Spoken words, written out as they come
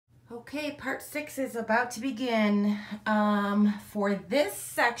Okay, part 6 is about to begin. For this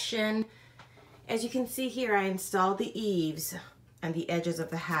section, as you can see here, I installed the eaves on the edges of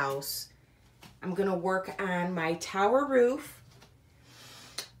the house. I'm gonna work on my tower roof,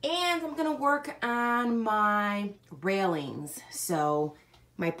 and I'm gonna work on my railings. So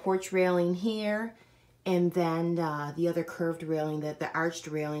my porch railing here, and then the other curved railing, the arched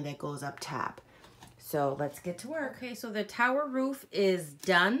railing that goes up top. So let's get to work. Okay, so the tower roof is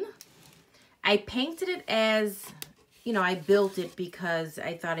done. I painted it as, you know, I built it because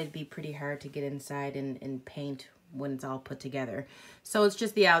I thought it'd be pretty hard to get inside and paint when it's all put together. So it's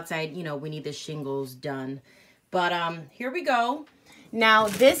just the outside, you know, we need the shingles done. But here we go. Now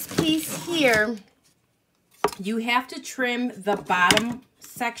this piece here, you have to trim the bottom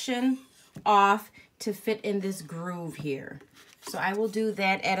section off to fit in this groove here. So I will do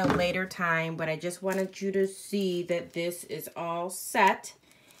that at a later time, but I just wanted you to see that this is all set.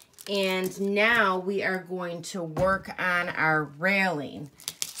 And now we are going to work on our railing.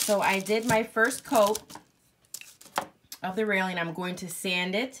 So I did my first coat of the railing. I'm going to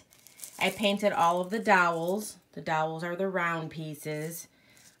sand it. I painted all of the dowels. The dowels are the round pieces.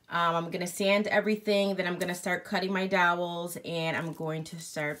 I'm going to sand everything. Then I'm going to start cutting my dowels, and I'm going to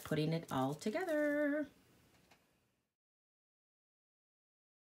start putting it all together.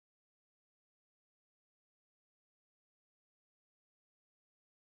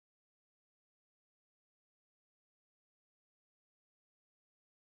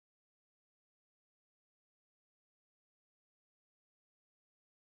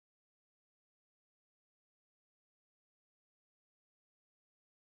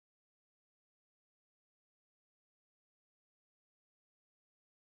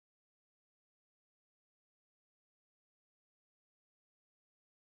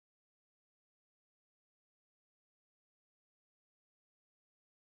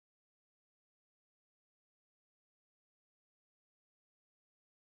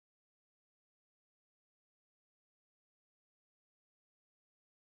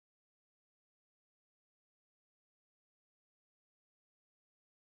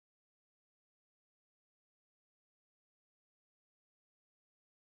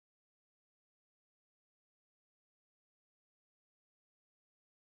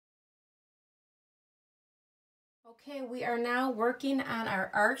 Okay, we are now working on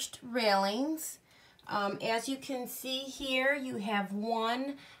our arched railings. As you can see here, you have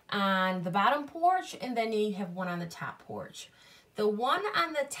one on the bottom porch, and then you have one on the top porch. The one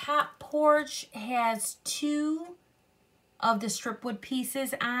on the top porch has two of the strip wood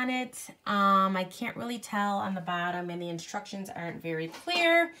pieces on it. I can't really tell on the bottom, and the instructions aren't very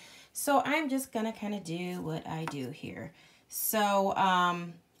clear. So I'm just gonna kind of do what I do here. So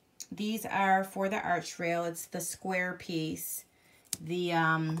these are for the arch rail. It's the square piece. The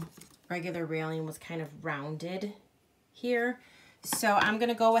regular railing was kind of rounded here. So I'm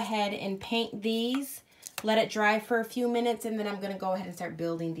gonna go ahead and paint these, let it dry for a few minutes, and then I'm gonna go ahead and start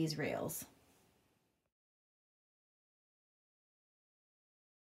building these rails.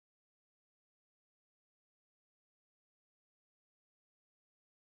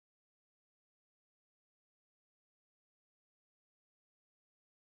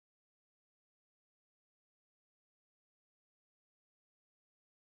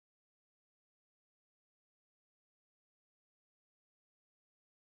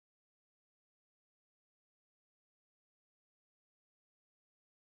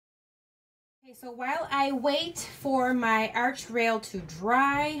 Okay, so while I wait for my arch rail to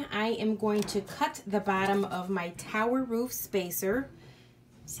dry, I am going to cut the bottom of my tower roof spacer.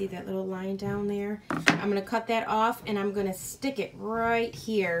 See that little line down there? I'm going to cut that off, and I'm going to stick it right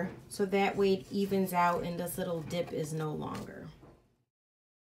here so that way it evens out and this little dip is no longer.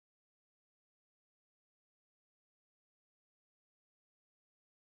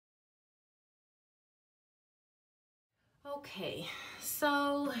 Okay,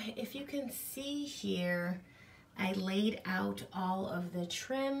 so if you can see here, I laid out all of the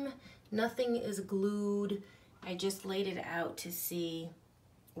trim. Nothing is glued. I just laid it out to see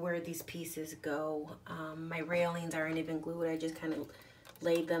where these pieces go. My railings aren't even glued. I just kind of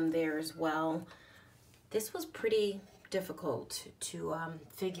laid them there as well. This was pretty difficult to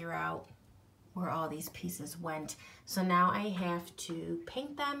figure out where all these pieces went. So now I have to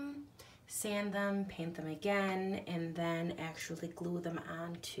paint them, sand them, paint them again, and then actually glue them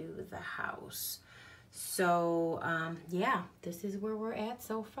onto the house. So yeah, this is where we're at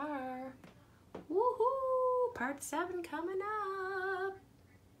so far. Woohoo! Part 7 coming up.